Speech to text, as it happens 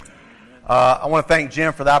I want to thank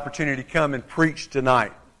Jim for the opportunity to come and preach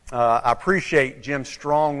tonight. I appreciate Jim's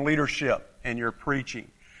strong leadership in your preaching.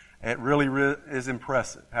 It really is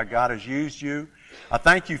impressive how God has used you. I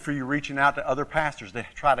thank you for you reaching out to other pastors to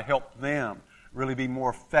try to help them really be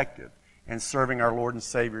more effective in serving our Lord and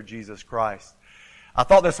Savior Jesus Christ. I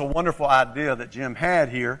thought that's a wonderful idea that Jim had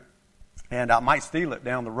here, and I might steal it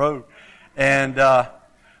down the road, and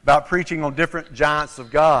about preaching on different giants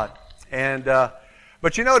of God.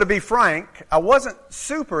 But to be frank, I wasn't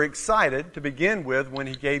super excited to begin with when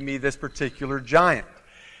he gave me this particular giant.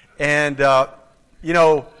 And,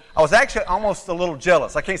 I was actually almost a little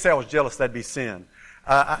jealous. I can't say I was jealous, that'd be sin.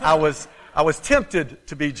 I was tempted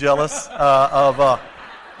to be jealous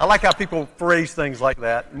I like how people phrase things like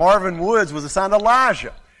that. Marvin Woods was assigned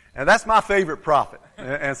Elijah, and that's my favorite prophet.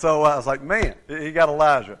 And so I was like, man, he got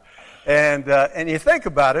Elijah. And you think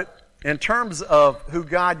about it, in terms of who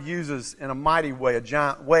God uses in a mighty way, a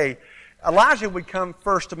giant way, Elijah would come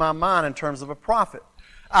first to my mind in terms of a prophet.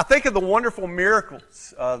 I think of the wonderful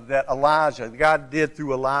miracles that God did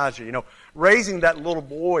through Elijah, raising that little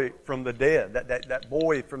boy from the dead, that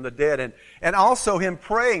boy from the dead, and also him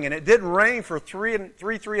praying, and it didn't rain for three and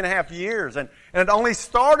a half years, and it only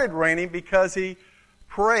started raining because he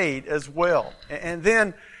prayed as well. And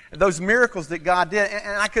then those miracles that God did,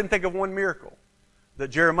 and I couldn't think of one miracle that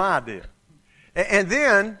Jeremiah did. And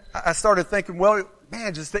then I started thinking, well,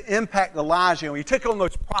 man, just the impact of Elijah. He took on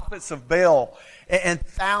those prophets of Baal and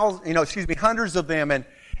hundreds of them,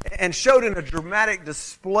 and showed in a dramatic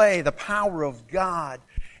display the power of God,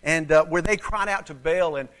 and where they cried out to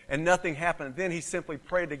Baal and nothing happened. Then he simply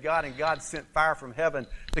prayed to God, and God sent fire from heaven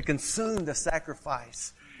to consume the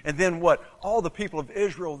sacrifice. And then what? All the people of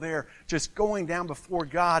Israel there just going down before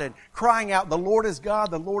God and crying out, "The Lord is God,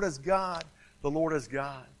 the Lord is God, the Lord is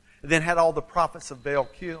God." And then had all the prophets of Baal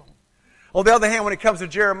killed. On the other hand, when it comes to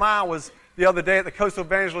Jeremiah, was the other day at the Coastal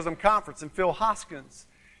Evangelism Conference, and Phil Hoskins,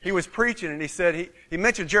 he was preaching, and he said, he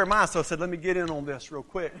mentioned Jeremiah, so I said, let me get in on this real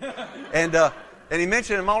quick. And he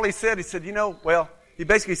mentioned him, all he said, he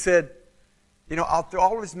basically said, through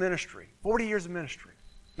all of his ministry, 40 years of ministry,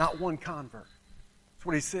 not one convert. That's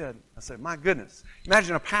what he said. I said, my goodness.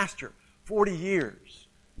 Imagine a pastor, 40 years,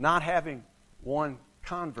 not having one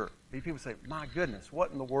convert. People say, my goodness,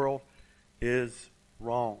 what in the world is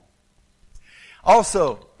wrong?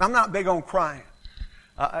 Also, I'm not big on crying.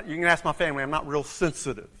 You can ask my family, I'm not real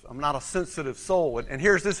sensitive. I'm not a sensitive soul. And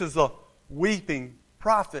this is a weeping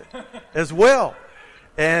prophet as well.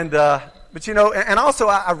 And also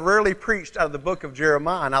I've rarely preached out of the book of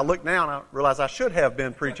Jeremiah. And I look now and I realize I should have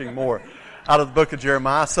been preaching more out of the book of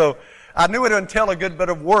Jeremiah. So I knew it would entail a good bit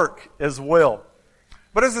of work as well.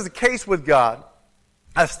 But as is the case with God,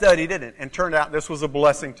 I studied it and turned out this was a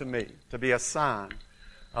blessing to me to be assigned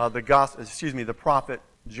the prophet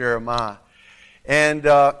Jeremiah. And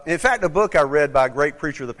in fact, a book I read by a great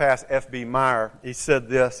preacher of the past, F.B. Meyer, he said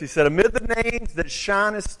this. He said, amid the names that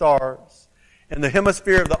shine as stars in the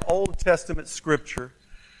hemisphere of the Old Testament Scripture,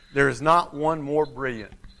 there is not one more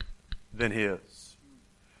brilliant than his.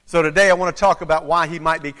 So today I want to talk about why he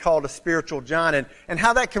might be called a spiritual giant and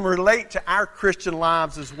how that can relate to our Christian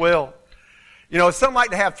lives as well. Some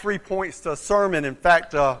like to have 3 points to a sermon. In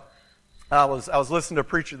fact, I was listening to a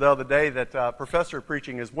preacher the other day, that professor of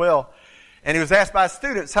preaching as well, and he was asked by his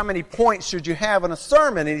students, how many points should you have in a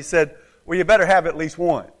sermon? And he said, well, you better have at least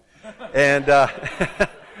one. And so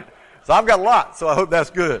I've got a lot, so I hope that's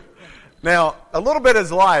good. Now, a little bit of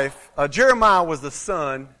his life, Jeremiah was the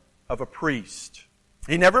son of a priest.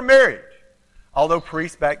 He never married, although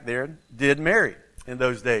priests back there did marry in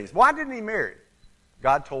those days. Why didn't he marry?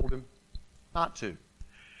 God told him not to.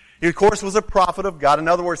 He, of course, was a prophet of God. In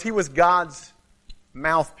other words, he was God's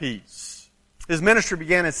mouthpiece. His ministry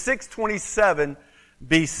began in 627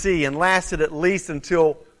 BC and lasted at least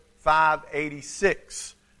until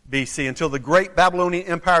 586 BC, until the great Babylonian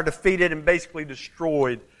Empire defeated and basically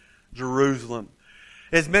destroyed Jerusalem.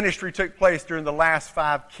 His ministry took place during the last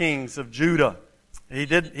 5 kings of Judah. He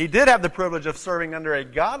did have the privilege of serving under a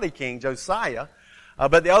godly king, Josiah,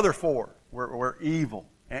 but the other 4 were evil,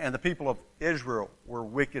 and the people of Israel were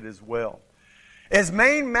wicked as well. His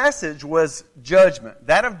main message was judgment,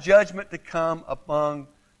 that of judgment to come upon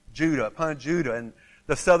Judah and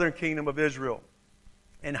the southern kingdom of Israel.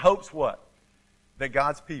 In hopes what? That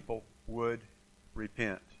God's people would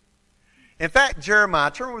repent. In fact,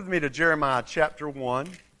 Jeremiah, turn with me to Jeremiah chapter 1.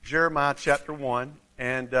 Jeremiah chapter 1,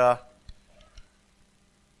 and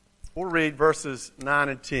we'll read verses 9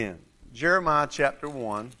 and 10. Jeremiah chapter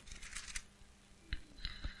 1.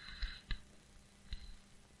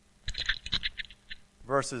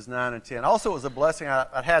 Verses 9 and 10. Also, it was a blessing.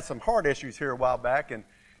 I'd had some heart issues here a while back, and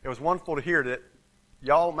it was wonderful to hear that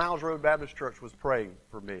y'all, Miles Road Baptist Church, was praying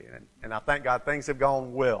for me. And I thank God things have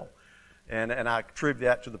gone well. And I attribute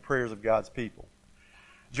that to the prayers of God's people.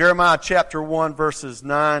 Jeremiah chapter 1, verses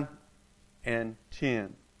 9 and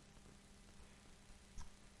 10.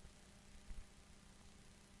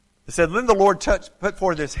 It said, Then the Lord put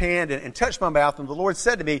forth his hand and touched my mouth, and the Lord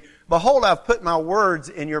said to me, Behold, I've put my words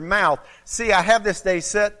in your mouth. See, I have this day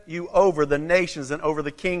set you over the nations and over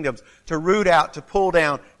the kingdoms, to root out, to pull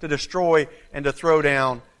down, to destroy, and to throw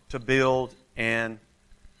down, to build, and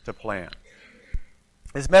to plant.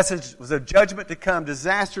 His message was of judgment to come,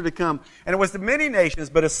 disaster to come, and it was to many nations,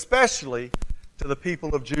 but especially to the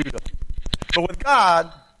people of Judah. But with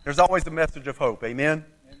God, there's always a message of hope. Amen?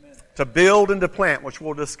 To build and to plant, which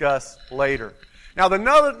we'll discuss later. Now, the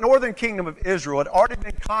northern kingdom of Israel had already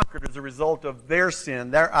been conquered as a result of their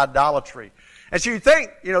sin, their idolatry. And so you'd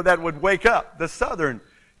think, that would wake up the southern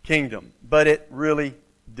kingdom, but it really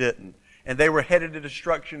didn't. And they were headed to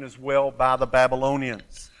destruction as well by the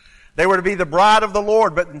Babylonians. They were to be the bride of the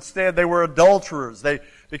Lord, but instead they were adulterers.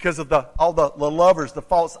 Because of all the lovers, the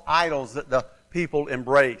false idols that the people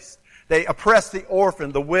embraced. They oppressed the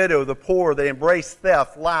orphan, the widow, the poor. They embraced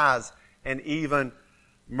theft, lies, and even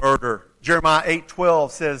murder. Jeremiah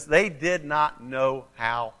 8:12 says, they did not know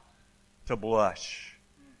how to blush.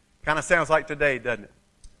 Kind of sounds like today, doesn't it?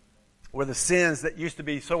 Where the sins that used to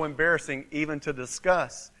be so embarrassing even to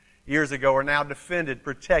discuss years ago are now defended,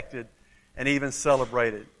 protected, and even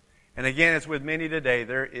celebrated. And again, as with many today,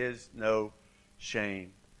 there is no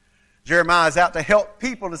shame. Jeremiah is out to help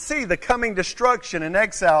people to see the coming destruction and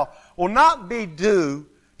exile will not be due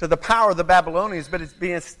to the power of the Babylonians, but it's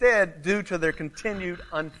be instead due to their continued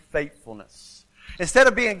unfaithfulness. Instead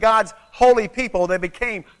of being God's holy people, they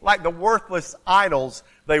became like the worthless idols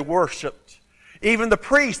they worshipped. Even the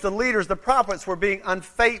priests, the leaders, the prophets were being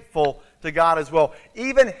unfaithful to God as well,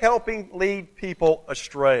 even helping lead people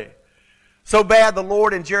astray. So bad, the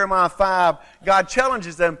Lord in Jeremiah 5, God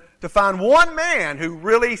challenges them to find one man who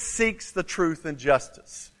really seeks the truth and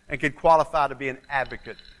justice and could qualify to be an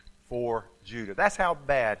advocate for Judah. That's how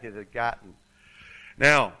bad it had gotten.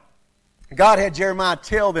 Now, God had Jeremiah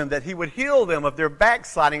tell them that He would heal them of their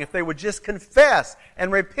backsliding if they would just confess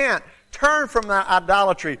and repent, turn from their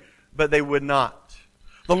idolatry, but they would not.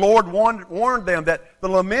 The Lord warned them that the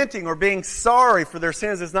lamenting or being sorry for their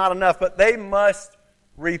sins is not enough, but they must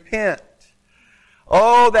repent.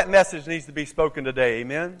 Oh, that message needs to be spoken today.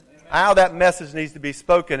 Amen? How that message needs to be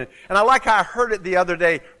spoken. And I like how I heard it the other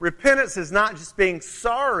day. Repentance is not just being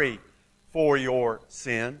sorry for your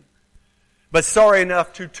sin, but sorry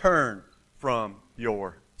enough to turn from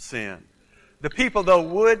your sin. The people, though,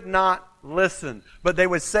 would not listen, but they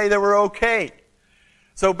would say they were okay.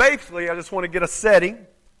 So basically, I just want to get a setting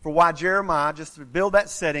for why Jeremiah, just to build that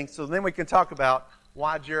setting, so then we can talk about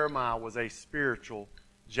why Jeremiah was a spiritual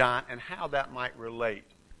giant and how that might relate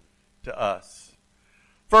to us.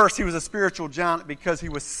 First, he was a spiritual giant because he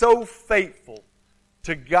was so faithful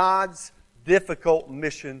to God's difficult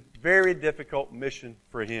mission, very difficult mission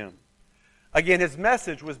for him. Again, his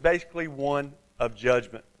message was basically one of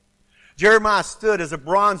judgment. Jeremiah stood as a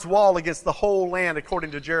bronze wall against the whole land,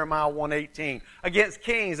 according to Jeremiah 1:18, against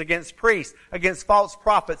kings, against priests, against false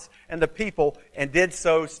prophets and the people, and did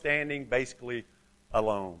so standing basically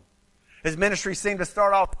alone. His ministry seemed to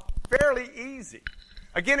start off fairly easy.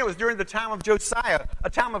 Again, it was during the time of Josiah,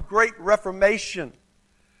 a time of great reformation.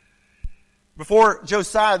 Before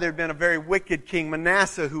Josiah, there had been a very wicked king,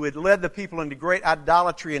 Manasseh, who had led the people into great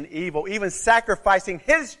idolatry and evil, even sacrificing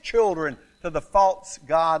his children to the false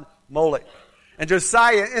god Molech. And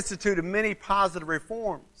Josiah instituted many positive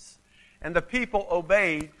reforms. And the people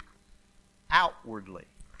obeyed outwardly.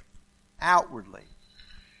 Outwardly.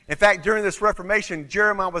 In fact, during this Reformation,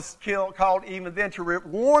 Jeremiah was called even then to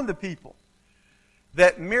warn the people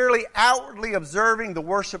that merely outwardly observing the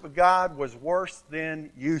worship of God was worse than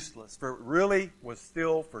useless, for it really was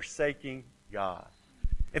still forsaking God.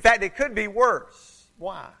 In fact, it could be worse.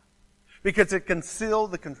 Why? Because it could conceal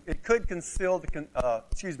the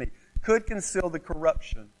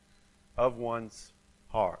corruption of one's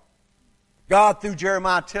heart. God, through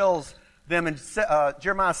Jeremiah, tells them in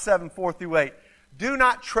Jeremiah 7:4-8, do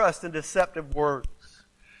not trust in deceptive words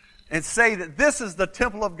and say that this is the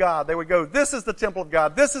temple of God. They would go, this is the temple of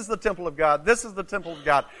God, this is the temple of God, this is the temple of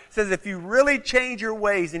God. It says if you really change your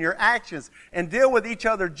ways and your actions and deal with each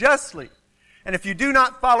other justly, and if you do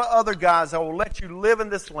not follow other gods, I will let you live in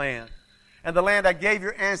this land, and the land I gave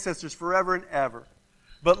your ancestors forever and ever.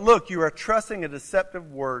 But look, you are trusting in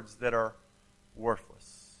deceptive words that are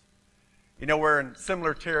worthless. You know, we're in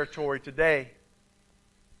similar territory today,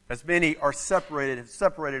 as many are have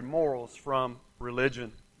separated morals from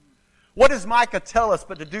religion. What does Micah tell us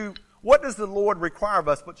but to do? What does the Lord require of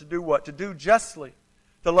us but to do what? To do justly,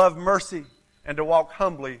 to love mercy, and to walk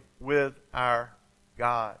humbly with our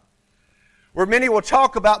God. Where many will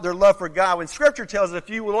talk about their love for God, when Scripture tells us if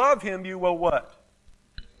you love Him, you will what?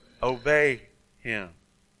 Obey Him.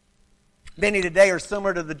 Many today are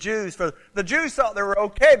similar to the Jews. For the Jews thought they were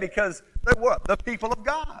okay because they were the people of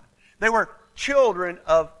God. They were children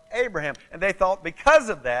of Abraham. And they thought because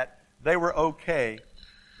of that, they were okay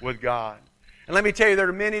with God. And let me tell you, there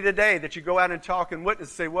are many today that you go out and talk and witness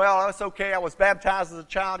and say, well, that's okay. I was baptized as a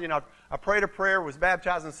child. I prayed a prayer, was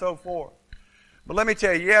baptized, and so forth. But let me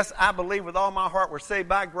tell you, yes, I believe with all my heart we're saved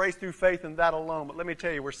by grace through faith and that alone. But let me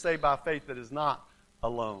tell you, we're saved by faith that is not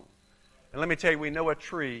alone. And let me tell you, we know a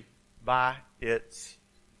tree by its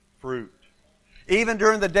fruit. Even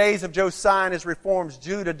during the days of Josiah and his reforms,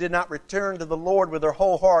 Judah did not return to the Lord with their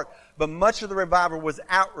whole heart, but much of the revival was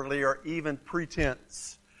outwardly or even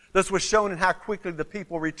pretense. This was shown in how quickly the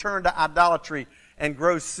people returned to idolatry and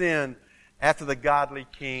gross sin after the godly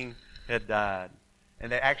king had died.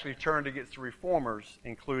 And they actually turned against the reformers,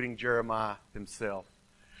 including Jeremiah himself.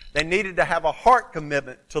 They needed to have a heart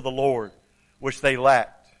commitment to the Lord, which they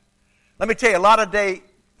lacked. Let me tell you, a lot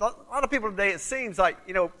of people today, it seems like,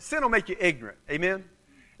 sin will make you ignorant. Amen?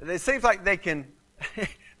 It seems like they can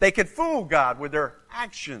fool God with their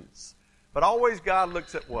actions. But always God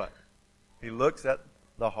looks at what? He looks at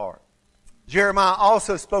the heart. Jeremiah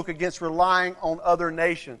also spoke against relying on other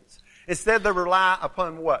nations. Instead, they rely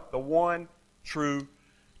upon what? The one true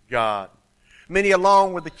God. Many,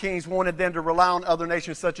 along with the kings, wanted them to rely on other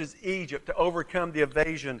nations such as Egypt to overcome the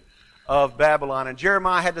invasion of Babylon. And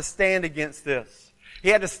Jeremiah had to stand against this. He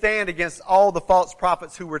had to stand against all the false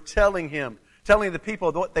prophets who were telling the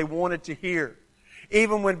people what they wanted to hear.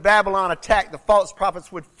 Even when Babylon attacked, the false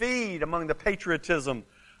prophets would feed among the patriotism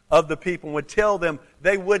of the people and would tell them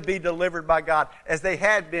they would be delivered by God, as they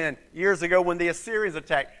had been years ago when the Assyrians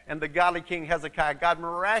attacked and the godly king Hezekiah. God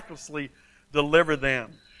miraculously delivered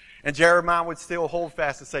them. And Jeremiah would still hold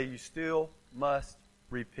fast and say, you still must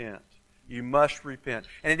repent. You must repent.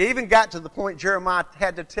 And it even got to the point Jeremiah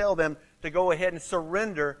had to tell them to go ahead and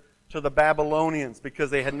surrender to the Babylonians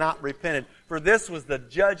because they had not repented. For this was the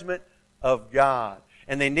judgment of God.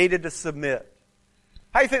 And they needed to submit.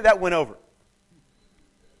 How do you think that went over?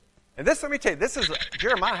 And this, let me tell you,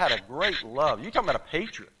 Jeremiah had a great love. You're talking about a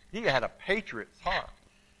patriot. He had a patriot's heart.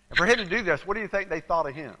 And for him to do this, what do you think they thought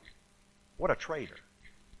of him? What a traitor.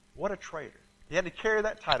 What a traitor. He had to carry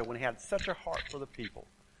that title when he had such a heart for the people.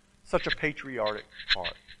 Such a patriotic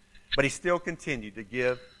heart. But he still continued to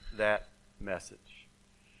give that message.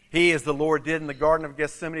 He, as the Lord did in the Garden of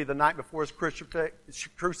Gethsemane the night before his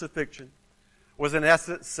crucifixion, was in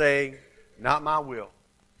essence saying, not my will,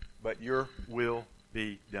 but your will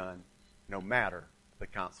be done, no matter the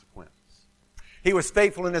consequence. He was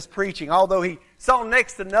faithful in his preaching, although he saw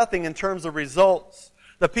next to nothing in terms of results.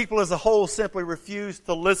 The people as a whole simply refused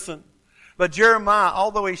to listen. But Jeremiah,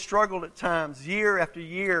 although he struggled at times, year after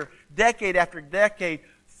year, decade after decade,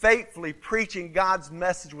 faithfully preaching God's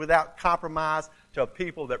message without compromise to a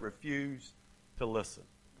people that refused to listen.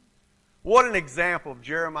 What an example of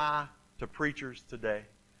Jeremiah to preachers today.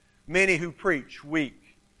 Many who preach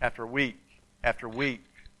week after week after week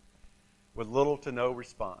with little to no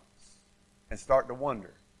response and start to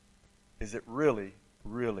wonder, is it really,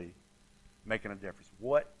 really making a difference?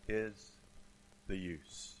 What is the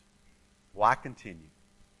use? Why continue?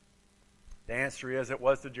 The answer is, it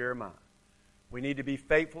was to Jeremiah. We need to be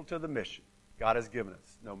faithful to the mission God has given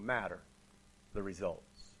us, no matter the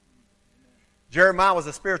results. Jeremiah was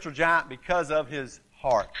a spiritual giant because of his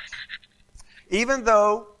heart. Even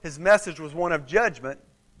though his message was one of judgment,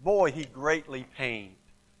 boy, he greatly pained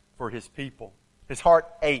for his people. His heart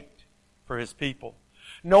ached for his people.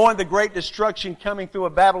 Knowing the great destruction coming through a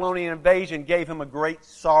Babylonian invasion gave him a great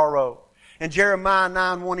sorrow. In Jeremiah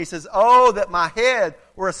 9:1, he says, oh, that my head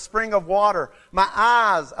were a spring of water, my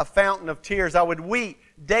eyes a fountain of tears. I would weep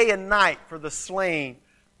day and night for the slain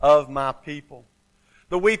of my people.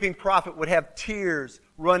 The weeping prophet would have tears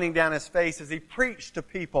running down his face as he preached to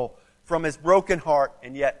people from his broken heart,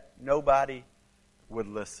 and yet nobody would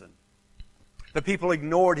listen. The people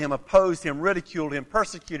ignored him, opposed him, ridiculed him,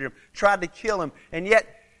 persecuted him, tried to kill him, and yet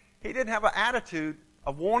he didn't have an attitude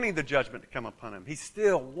of wanting the judgment to come upon him. He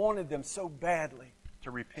still wanted them so badly to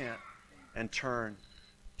repent and turn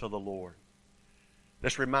to the Lord.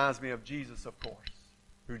 This reminds me of Jesus, of course,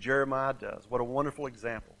 who Jeremiah does. What a wonderful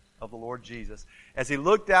example of the Lord Jesus. As he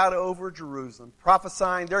looked out over Jerusalem,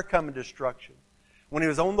 prophesying their coming destruction, when he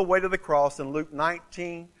was on the way to the cross, in Luke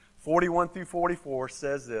 19:41-44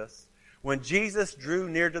 says this, when Jesus drew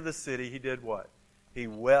near to the city, he did what? He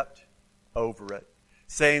wept over it,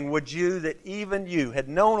 saying, would you that even you had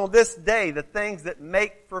known on this day the things that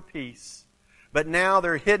make for peace, but now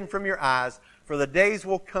they're hidden from your eyes, for the days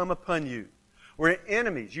will come upon you, where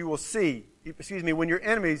enemies you will see, when your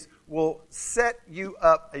enemies will set you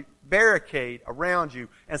up a barricade around you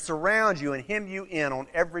and surround you and hem you in on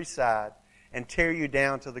every side and tear you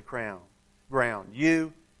down to the ground,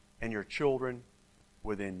 you and your children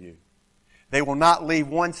within you. They will not leave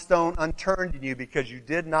one stone unturned in you because you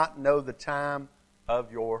did not know the time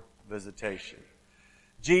of your visitation.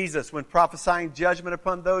 Jesus, when prophesying judgment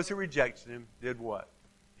upon those who rejected Him, did what?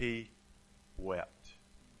 He wept.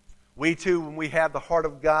 We too, when we have the heart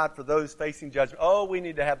of God for those facing judgment, we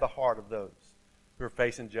need to have the heart of those who are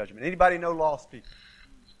facing judgment. Anybody know lost people?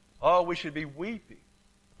 We should be weeping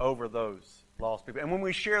over those lost people. And when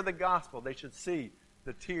we share the gospel, they should see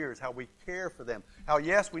the tears, how we care for them. How,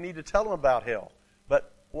 yes, we need to tell them about hell.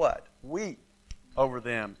 But what? Weep over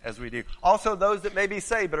them as we do. Also, those that may be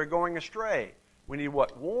saved but are going astray. We need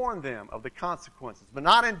what? Warn them of the consequences. But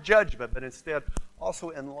not in judgment, but instead also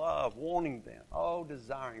in love, warning them.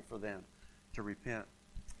 Desiring for them to repent.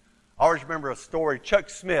 I always remember a story. Chuck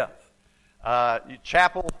Smith, Calvary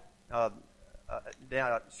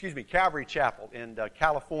Chapel in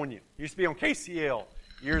California. He used to be on KCL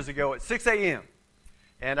years ago at 6 a.m.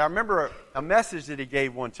 And I remember a message that he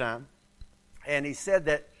gave one time. And he said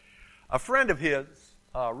that a friend of his,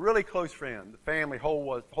 a really close friend, the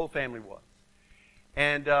whole family was.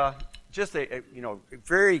 And just a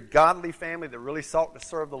very godly family that really sought to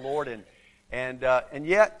serve the Lord. And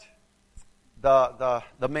yet, the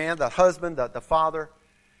man, the husband, the father,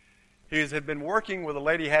 he had been working with a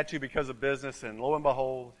lady he had to because of business. And lo and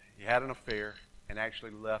behold, he had an affair and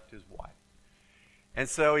actually left his wife. And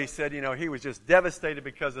so he said, he was just devastated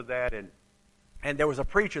because of that. And there was a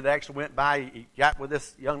preacher that actually went by. He got with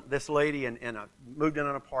this lady and moved in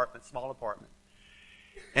an apartment, small apartment.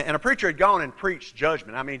 And a preacher had gone and preached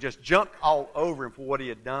judgment. I mean, just jumped all over him for what he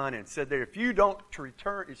had done and said that if you don't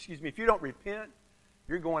repent,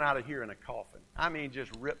 you're going out of here in a coffin. I mean,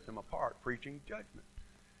 just ripped him apart, preaching judgment.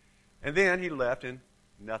 And then he left and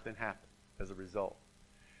nothing happened as a result.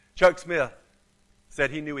 Chuck Smith said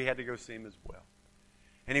he knew he had to go see him as well.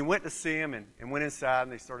 And he went to see him and went inside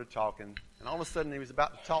and they started talking. And all of a sudden he was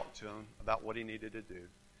about to talk to him about what he needed to do.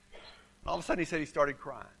 And all of a sudden he said he started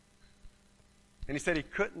crying. And he said he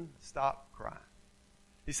couldn't stop crying.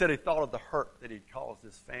 He said he thought of the hurt that he'd caused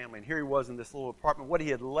his family. And here he was in this little apartment, what he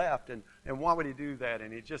had left, and why would he do that?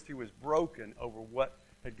 And he was broken over what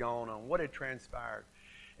had gone on, what had transpired.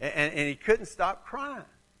 And he couldn't stop crying.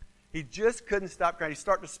 He just couldn't stop crying. He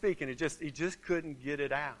started to speak, and he just couldn't get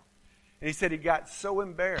it out. And he said he got so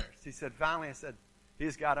embarrassed. He said, finally, I said, he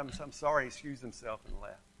just got up and said, I'm sorry. He excused himself and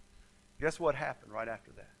left. Guess what happened right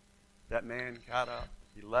after that? That man got up.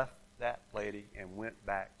 He left that lady and went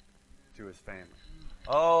back to his family.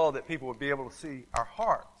 That people would be able to see our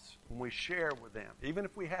hearts when we share with them. Even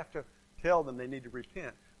if we have to tell them they need to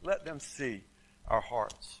repent, let them see our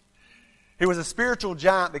hearts. He was a spiritual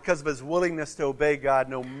giant because of his willingness to obey God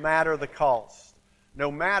no matter the cost, no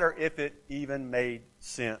matter if it even made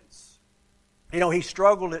sense. He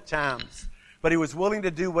struggled at times, but he was willing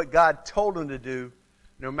to do what God told him to do,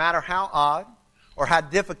 no matter how odd or how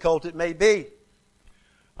difficult it may be.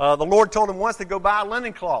 The Lord told him once to go buy a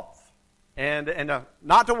linen cloth and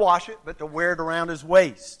not to wash it, but to wear it around his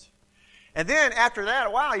waist. And then after that, a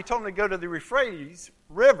while, he told him to go to the Euphrates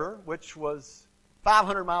River, which was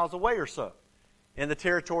 500 miles away or so in the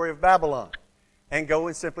territory of Babylon, and go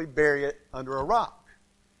and simply bury it under a rock.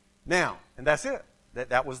 Now, and that's it.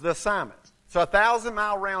 That was the assignment. So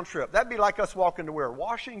 1,000-mile round trip. That'd be like us walking to where?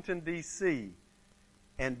 Washington, D.C.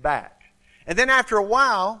 and back. And then after a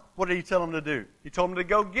while, what did he tell him to do? He told him to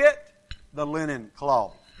go get the linen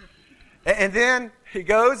cloth. And then he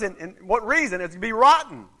goes, and what reason? It's to be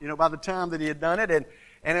rotten, by the time that he had done it.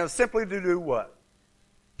 And it was simply to do what?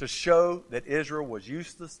 To show that Israel was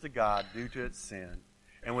useless to God due to its sin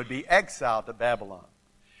and would be exiled to Babylon.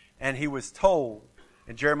 And he was told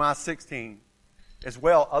in Jeremiah 16, as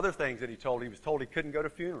well, other things that he was told he couldn't go to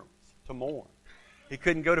funerals to mourn. He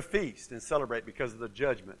couldn't go to feast and celebrate because of the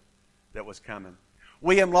judgment that was coming.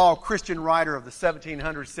 William Law, a Christian writer of the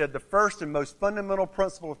 1700s, said the first and most fundamental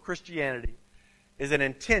principle of Christianity is an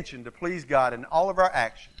intention to please God in all of our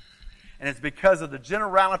actions. And it's because of the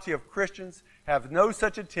generality of Christians have no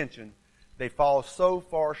such intention, they fall so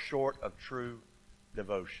far short of true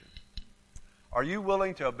devotion. Are you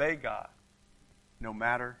willing to obey God no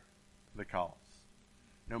matter the cost?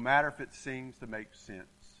 No matter if it seems to make sense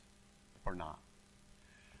or not.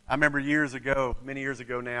 I remember many years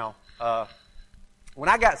ago now, when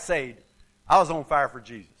I got saved, I was on fire for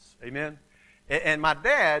Jesus. Amen? And my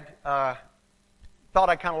dad thought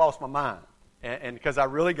I kind of lost my mind. And because I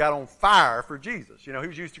really got on fire for Jesus. You know, he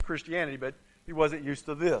was used to Christianity, but he wasn't used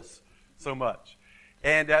to this so much.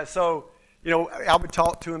 And so, you know, I would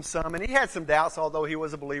talk to him some, and he had some doubts, although he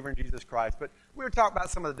was a believer in Jesus Christ. But we would talk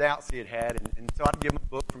about some of the doubts he had, and so I'd give him a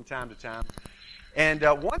book from time to time. And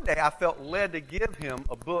one day I felt led to give him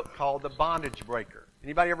a book called The Bondage Breaker.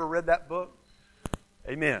 Anybody ever read that book?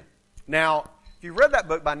 Amen. Now, if you read that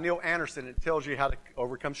book by Neil Anderson, it tells you how to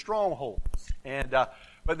overcome strongholds. And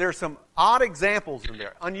but there's some odd examples in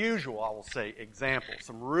there, unusual, I will say, examples,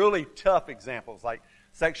 some really tough examples like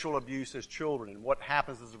sexual abuse as children and what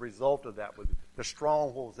happens as a result of that with the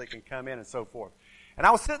strongholds that can come in and so forth. And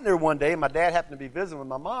I was sitting there one day, and my dad happened to be visiting with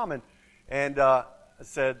my mom, and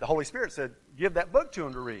said, the Holy Spirit said, give that book to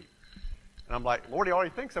him to read. And I'm like, Lord, he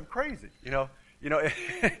already thinks I'm crazy, you know.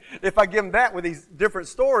 If I give him that with these different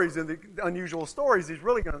stories and the unusual stories, he's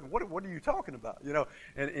really going to, what are you talking about? You know,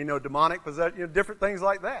 and, demonic possession, different things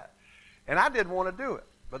like that. And I didn't want to do it,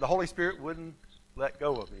 but the Holy Spirit wouldn't let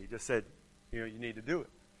go of me. He just said, you need to do it.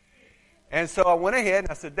 And so I went ahead and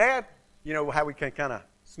I said, Dad, how we can kind of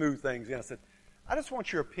smooth things in. I said, I just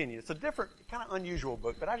want your opinion. It's a different, kind of unusual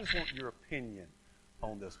book, but I just want your opinion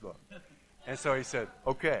on this book. And so he said,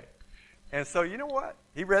 okay. And so you know what?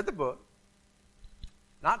 He read the book.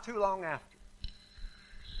 Not too long after,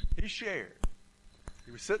 he shared.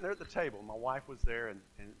 He was sitting there at the table. My wife was there and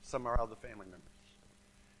some of our other family members.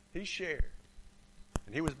 He shared.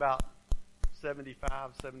 And he was about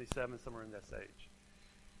 75, 77, somewhere in this age.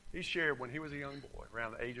 He shared when he was a young boy,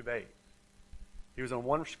 around the age of 8. He was in a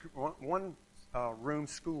one-room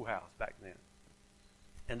schoolhouse back then.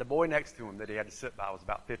 And the boy next to him that he had to sit by was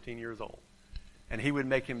about 15 years old. And he would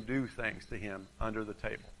make him do things to him under the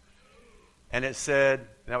table. And it said,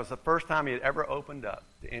 that was the first time he had ever opened up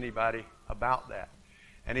to anybody about that.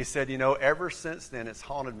 And he said, ever since then, it's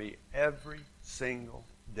haunted me every single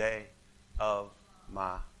day of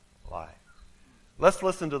my life. Let's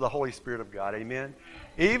listen to the Holy Spirit of God, amen?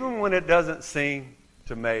 Even when it doesn't seem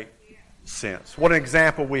to make sense. What an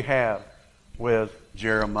example we have with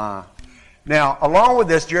Jeremiah. Now, along with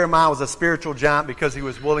this, Jeremiah was a spiritual giant because he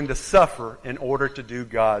was willing to suffer in order to do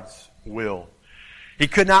God's will. He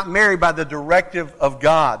could not marry by the directive of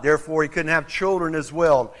God. Therefore, he couldn't have children as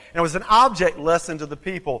well. And it was an object lesson to the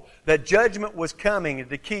people that judgment was coming and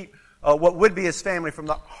to keep what would be his family from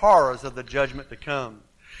the horrors of the judgment to come.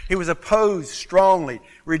 He was opposed strongly,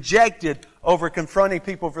 rejected over confronting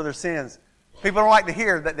people for their sins. People don't like to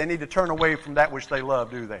hear that they need to turn away from that which they love,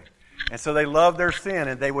 do they? And so they loved their sin,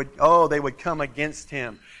 and they would come against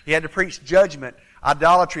him. He had to preach judgment,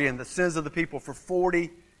 idolatry, and the sins of the people for 40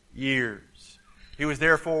 years. He was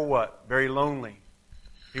therefore what? Very lonely.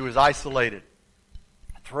 He was isolated,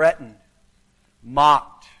 threatened,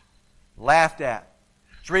 mocked, laughed at.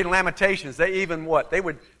 Let's read Lamentations. They even what?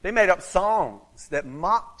 They made up songs that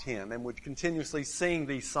mocked him and would continuously sing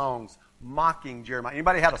these songs mocking Jeremiah.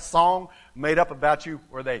 Anybody had a song made up about you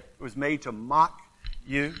where it was made to mock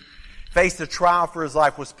you? Faced a trial for his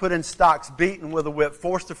life, was put in stocks, beaten with a whip,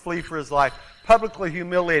 forced to flee for his life, publicly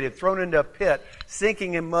humiliated, thrown into a pit,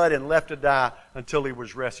 sinking in mud, and left to die until he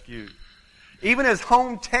was rescued. Even his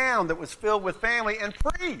hometown that was filled with family and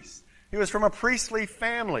priests, he was from a priestly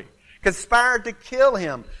family, conspired to kill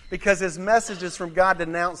him because his messages from God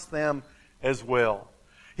denounced them as well.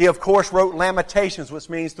 He, of course, wrote Lamentations, which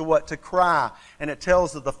means to what? To cry, and it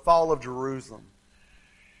tells of the fall of Jerusalem.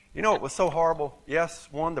 You know, it was so horrible. Yes,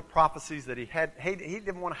 one, the prophecies that he had, he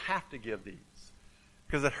didn't want to have to give these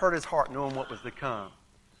because it hurt his heart knowing what was to come.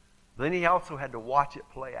 Then he also had to watch it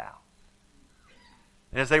play out.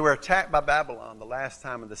 And as they were attacked by Babylon the last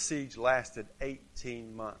time, and the siege lasted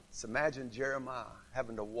 18 months. Imagine Jeremiah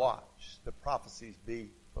having to watch the prophecies be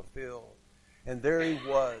fulfilled. And there he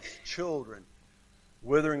was, children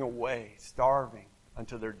withering away, starving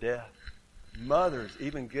unto their death. Mothers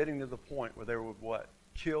even getting to the point where they would what?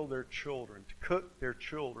 Kill their children, to cook their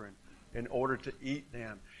children in order to eat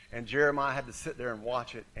them. And Jeremiah had to sit there and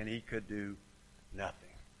watch it, and he could do nothing.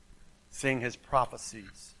 Seeing his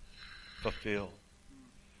prophecies fulfilled.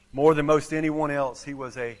 More than most anyone else, he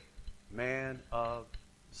was a man of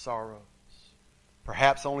sorrows.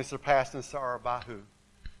 Perhaps only surpassed in sorrow by who?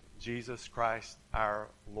 Jesus Christ our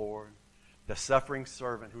Lord. The suffering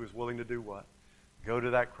servant who was willing to do what? Go to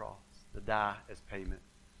that cross to die as payment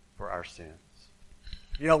for our sins.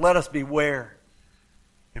 Let us beware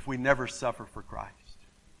if we never suffer for Christ.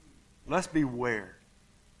 Let's beware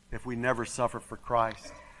if we never suffer for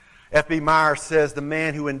Christ. F.B. Meyer says, the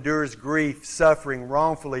man who endures grief, suffering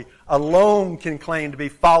wrongfully, alone can claim to be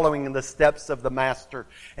following in the steps of the Master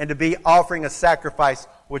and to be offering a sacrifice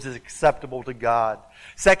which is acceptable to God.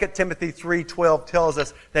 2 Timothy 3:12 tells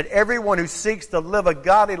us that everyone who seeks to live a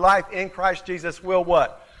godly life in Christ Jesus will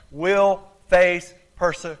what? Will face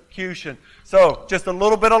persecution. So, just a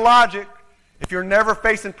little bit of logic. If you're never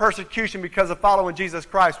facing persecution because of following Jesus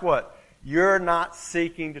Christ, what? You're not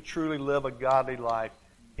seeking to truly live a godly life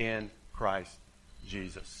in Christ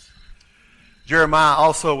Jesus. Jeremiah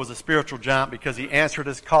also was a spiritual giant because he answered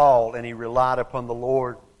his call and he relied upon the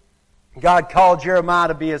Lord. God called Jeremiah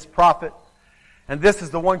to be his prophet. And this is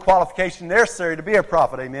the one qualification necessary to be a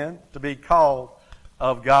prophet, amen? To be called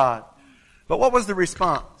of God. But what was the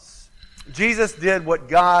response? Jesus did what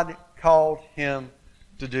God called him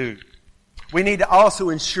to do. We need to also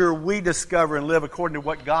ensure we discover and live according to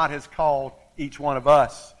what God has called each one of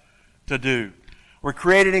us to do. We're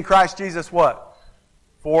created in Christ Jesus what?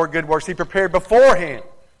 For good works He prepared beforehand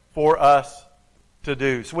for us to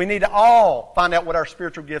do. So we need to all find out what our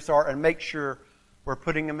spiritual gifts are and make sure we're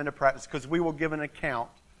putting them into practice because we will give an account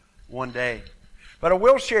one day. But I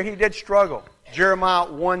will share he did struggle. Jeremiah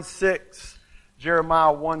 1:6.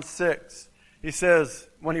 Jeremiah 1:6. He says,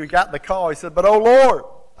 when he got the call, he said, "But, oh Lord,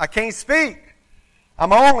 I can't speak.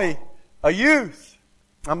 I'm only a youth.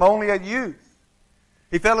 I'm only a youth."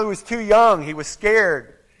 He felt he was too young. He was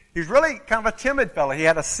scared. He was really kind of a timid fellow. He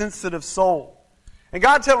had a sensitive soul. And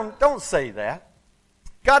God told him, don't say that.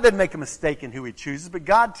 God didn't make a mistake in who He chooses, but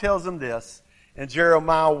God tells him this in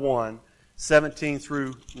Jeremiah 1:17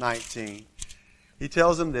 through 19. He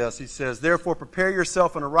tells him this. He says, "Therefore prepare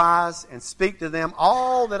yourself and arise and speak to them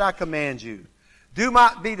all that I command you. Do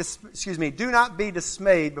not be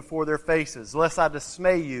dismayed before their faces, lest I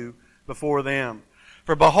dismay you before them.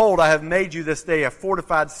 For behold, I have made you this day a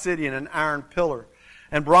fortified city and an iron pillar,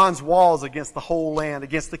 and bronze walls against the whole land,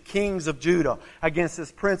 against the kings of Judah, against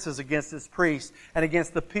his princes, against his priests, and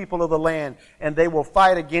against the people of the land. And they will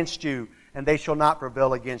fight against you, and they shall not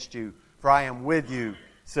prevail against you. For I am with you,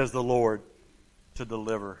 says the Lord, to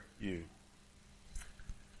deliver you."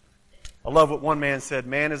 I love what one man said,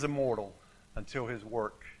 "Man is immortal until his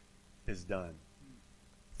work is done."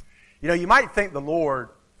 You know, you might thank the Lord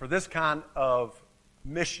for this kind of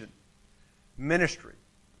ministry.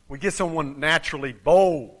 We get someone naturally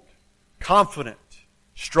bold, confident,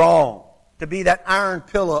 strong, to be that iron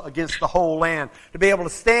pillar against the whole land, to be able to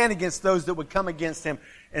stand against those that would come against him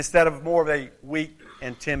instead of more of a weak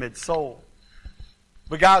and timid soul.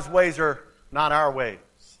 But God's ways are not our ways.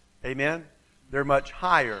 Amen? They're much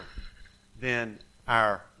higher than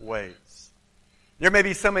our ways. There may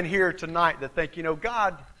be some in here tonight that think,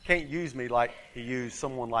 God can't use me like He used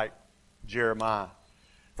someone like Jeremiah.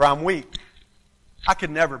 For I'm weak. I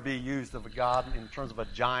could never be used of a God in terms of a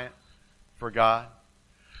giant for God.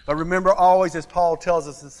 But remember always, as Paul tells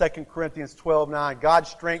us in 2 Corinthians 12:9, God's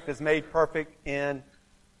strength is made perfect in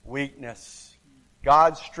weakness.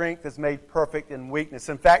 God's strength is made perfect in weakness.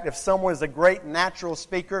 In fact, if someone is a great natural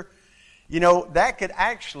speaker, that could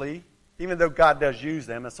actually, even though God does use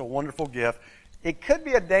them, it's a wonderful gift, it could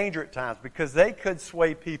be a danger at times because they could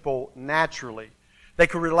sway people naturally. They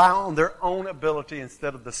could rely on their own ability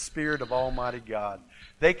instead of the Spirit of Almighty God.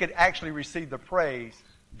 They could actually receive the praise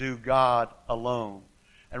due God alone.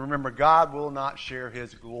 And remember, God will not share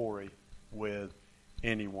His glory with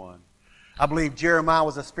anyone. I believe Jeremiah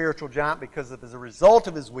was a spiritual giant because as a result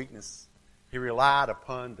of his weakness, he relied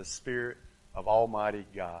upon the Spirit of Almighty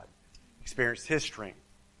God. Experienced His strength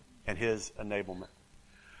and His enablement.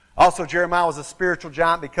 Also, Jeremiah was a spiritual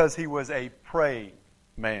giant because he was a praying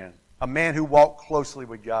man. A man who walked closely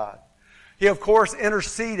with God. He, of course,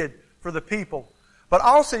 interceded for the people. But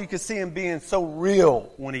also you could see him being so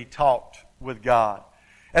real when he talked with God.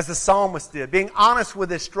 As the psalmist did. Being honest with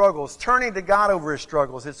his struggles. Turning to God over his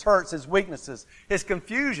struggles. His hurts, his weaknesses. His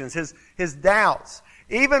confusions. His doubts.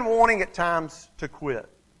 Even wanting at times to quit.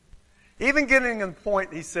 Even getting to the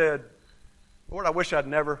point he said, "Lord, I wish I'd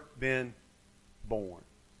never been born."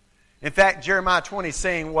 In fact, Jeremiah 20 is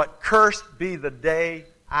saying, "Cursed be the day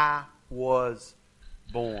I was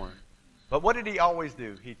born." But what did he always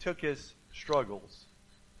do? He took his struggles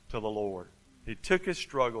to the Lord. He took his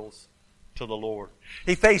struggles to the Lord.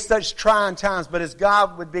 He faced such trying times, but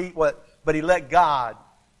he let God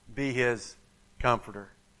be his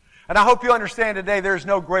comforter. And I hope you understand today there's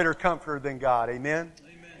no greater comforter than God. Amen?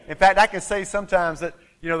 Amen. In fact, I can say sometimes that,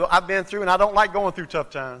 I've been through, and I don't like going through tough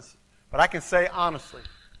times, but I can say honestly,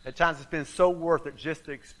 at times it's been so worth it just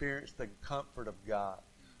to experience the comfort of God.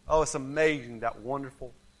 Oh, it's amazing, that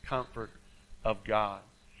wonderful comfort of God.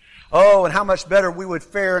 Oh, and how much better we would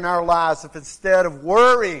fare in our lives if instead of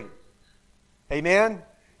worrying, amen?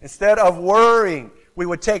 Instead of worrying, we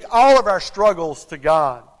would take all of our struggles to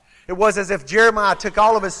God. It was as if Jeremiah took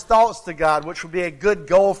all of his thoughts to God, which would be a good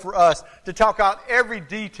goal for us, to talk out every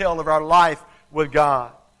detail of our life with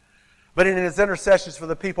God. But in his intercessions for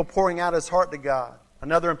the people, pouring out his heart to God.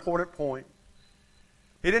 Another important point.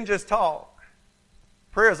 He didn't just talk.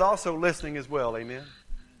 Prayer is also listening as well, amen?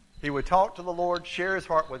 He would talk to the Lord, share his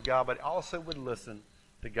heart with God, but also would listen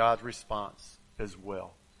to God's response as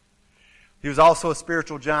well. He was also a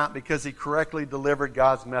spiritual giant because he correctly delivered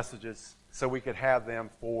God's messages so we could have them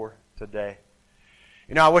for today.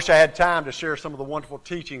 I wish I had time to share some of the wonderful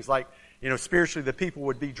teachings, like, spiritually the people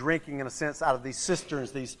would be drinking, in a sense, out of these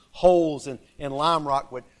cisterns, these holes in Lime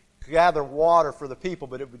Rock would gather water for the people,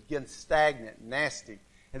 but it would get stagnant and nasty.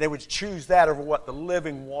 And they would choose that over what? The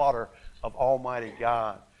living water of Almighty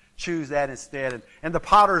God. Choose that instead. And the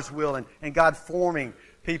potter's wheel and God forming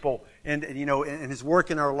people and His work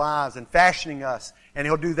in our lives and fashioning us. And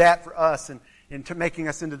He'll do that for us and to making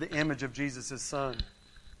us into the image of Jesus' Son.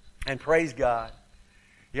 And praise God.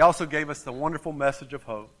 He also gave us the wonderful message of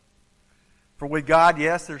hope. For with God,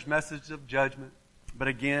 yes, there's messages of judgment. But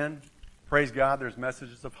again, praise God, there's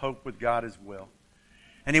messages of hope with God as well.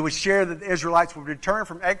 And He would share that the Israelites would return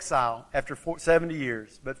from exile after 70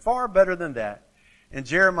 years. But far better than that, in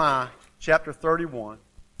Jeremiah chapter 31,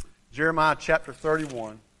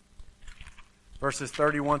 verses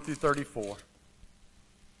 31 through 34.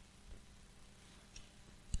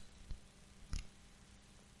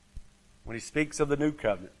 When He speaks of the new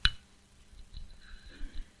covenant.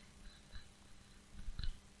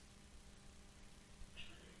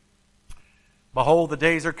 Behold, the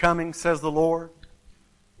days are coming, says the Lord,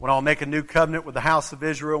 when I'll make a new covenant with the house of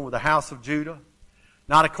Israel and with the house of Judah,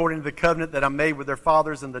 not according to the covenant that I made with their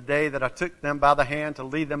fathers in the day that I took them by the hand to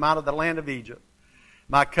lead them out of the land of Egypt.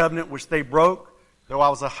 My covenant which they broke, though I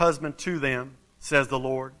was a husband to them, says the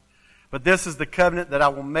Lord. But this is the covenant that I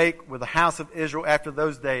will make with the house of Israel after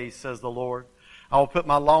those days, says the Lord. I will put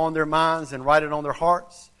my law in their minds and write it on their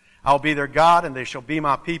hearts. I will be their God, and they shall be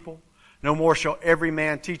my people. No more shall every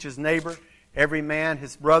man teach his neighbor, every man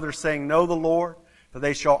his brother, saying, Know the Lord. For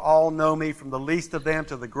they shall all know me, from the least of them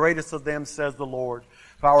to the greatest of them, says the Lord.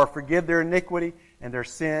 For I will forgive their iniquity, and their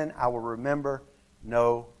sin I will remember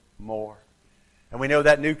no more. And we know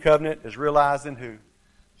that new covenant is realized in who?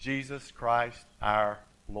 Jesus Christ our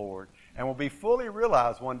Lord. And will be fully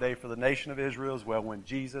realized one day for the nation of Israel as well when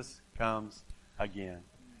Jesus comes again.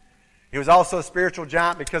 He was also a spiritual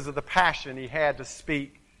giant because of the passion he had to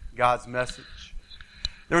speak God's message.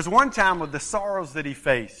 There was one time with the sorrows that he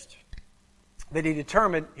faced that he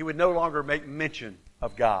determined he would no longer make mention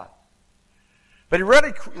of God. But he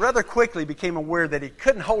rather quickly became aware that he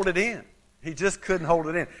couldn't hold it in. He just couldn't hold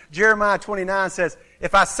it in. Jeremiah 29 says,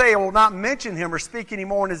 If I say I will not mention Him or speak any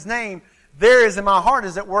more in His name, there is in my heart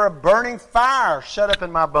as it were a burning fire shut up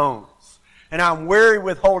in my bones. And I'm weary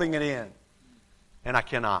with holding it in. And I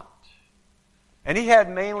cannot. And he had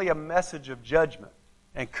mainly a message of judgment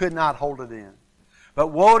and could not hold it in. But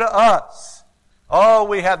woe to us. Oh,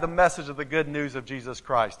 we have the message of the good news of Jesus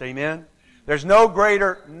Christ. Amen? There's no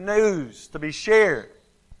greater news to be shared.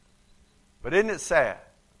 But isn't it sad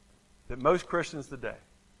that most Christians today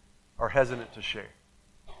are hesitant to share?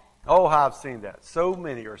 Oh, how I've seen that. So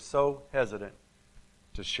many are so hesitant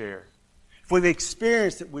to share. If we've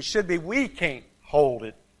experienced it, we can't hold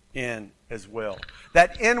it in as well.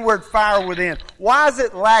 That inward fire within. Why is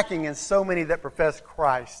it lacking in so many that profess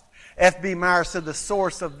Christ? F.B. Meyer said the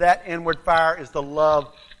source of that inward fire is the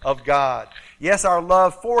love of God. Yes, our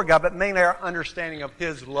love for God, but mainly our understanding of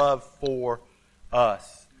His love for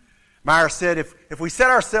us. Meyer said, if we set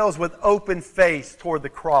ourselves with open face toward the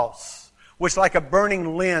cross, which like a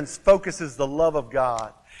burning lens focuses the love of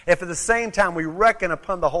God, if at the same time we reckon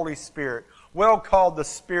upon the Holy Spirit, well called the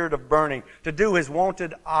Spirit of burning, to do His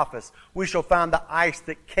wonted office, we shall find the ice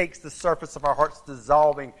that cakes the surface of our hearts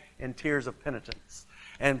dissolving in tears of penitence.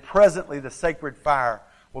 And presently the sacred fire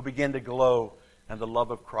will begin to glow and the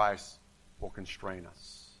love of Christ will constrain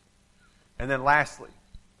us. And then lastly,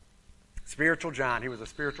 spiritual giant. He was a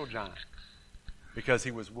spiritual giant because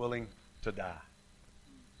he was willing to die.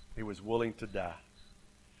 He was willing to die.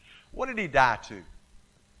 What did he die to?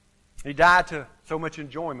 He died to so much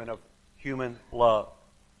enjoyment of human love.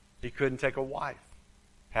 He couldn't take a wife,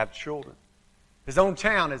 have children. His own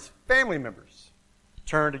town, his family members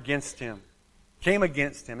turned against him. Came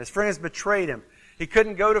against him. His friends betrayed him. He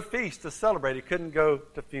couldn't go to feasts to celebrate. He couldn't go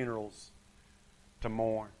to funerals to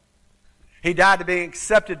mourn. He died to being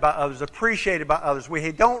accepted by others, appreciated by others.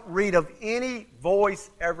 We don't read of any voice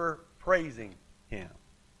ever praising him,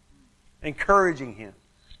 encouraging him.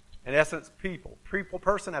 In essence, people,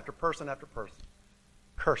 person after person after person,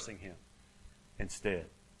 cursing him instead.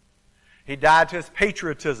 He died to his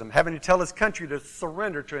patriotism, having to tell his country to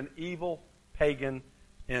surrender to an evil pagan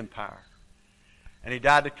empire. And he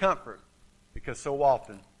died to comfort, because so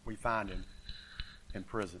often we find him in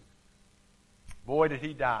prison. Boy, did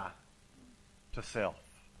he die to self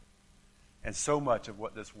and so much of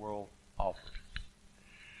what this world offers.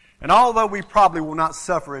 And although we probably will not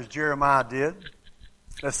suffer as Jeremiah did,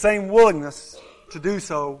 the same willingness to do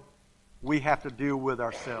so we have to deal with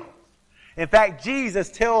ourselves. In fact, Jesus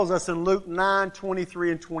tells us in Luke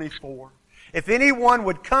 9:23 and 24, if anyone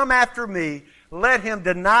would come after me, let him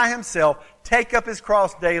deny himself, take up his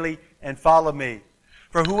cross daily, and follow me.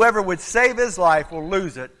 For whoever would save his life will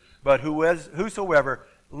lose it, but whosoever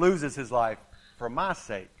loses his life for my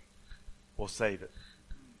sake will save it.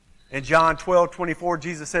 In John 12:24,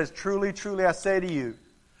 Jesus says, truly, truly, I say to you,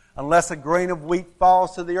 unless a grain of wheat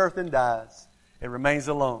falls to the earth and dies, it remains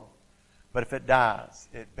alone. But if it dies,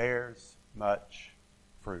 it bears much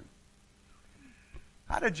fruit.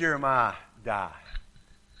 How did Jeremiah die?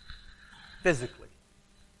 Physically.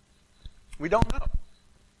 We don't know.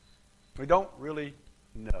 We don't really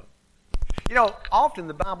know. You know, often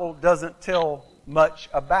the Bible doesn't tell much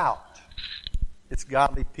about its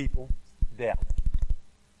godly people's death.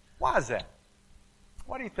 Why is that?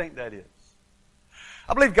 Why do you think that is?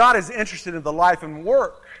 I believe God is interested in the life and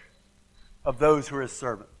work of those who are His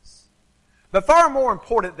servants. But far more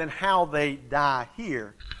important than how they die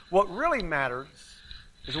here, what really matters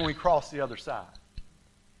is when we cross the other side.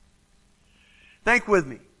 Think with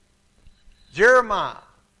me. Jeremiah,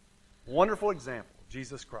 wonderful example,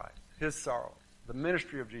 Jesus Christ, His sorrows, the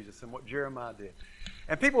ministry of Jesus, and what Jeremiah did.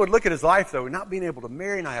 And people would look at his life, though, not being able to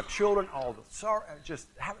marry, not have children, all the sorrow, just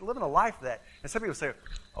living a life that. And some people say,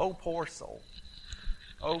 oh, poor soul.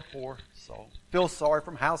 Oh, poor soul. Feel sorry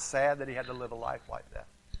for him. How sad that he had to live a life like that.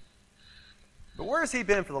 But where has he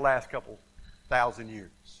been for the last couple thousand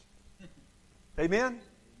years? Amen?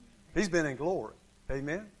 He's been in glory.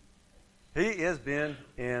 Amen? He has been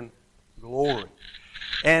in glory.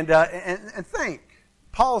 And think,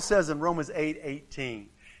 Paul says in Romans 8:18,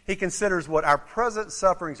 he considers what our present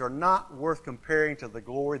sufferings are not worth comparing to the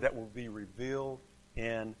glory that will be revealed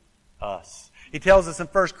in us. He tells us in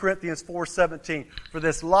 1 Corinthians 4:17, for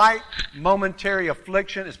this light momentary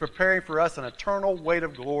affliction is preparing for us an eternal weight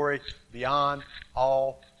of glory beyond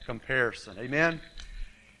all comparison. Amen?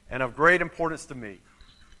 And of great importance to me.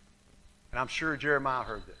 And I'm sure Jeremiah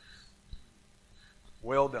heard this.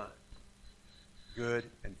 Well done, good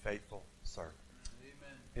and faithful servant.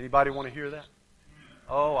 Amen. Anybody want to hear that?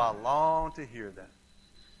 Oh, I long to hear that.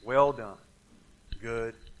 Well done,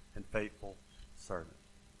 good and faithful servant.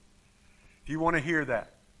 If you want to hear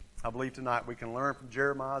that, I believe tonight we can learn from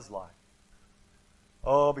Jeremiah's life.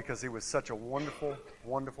 Oh, because he was such a wonderful,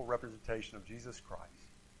 wonderful representation of Jesus Christ.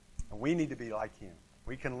 And we need to be like him.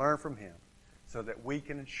 We can learn from him so that we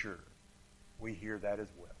can ensure we hear that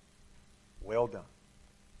as well. Well done,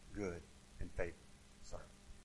 good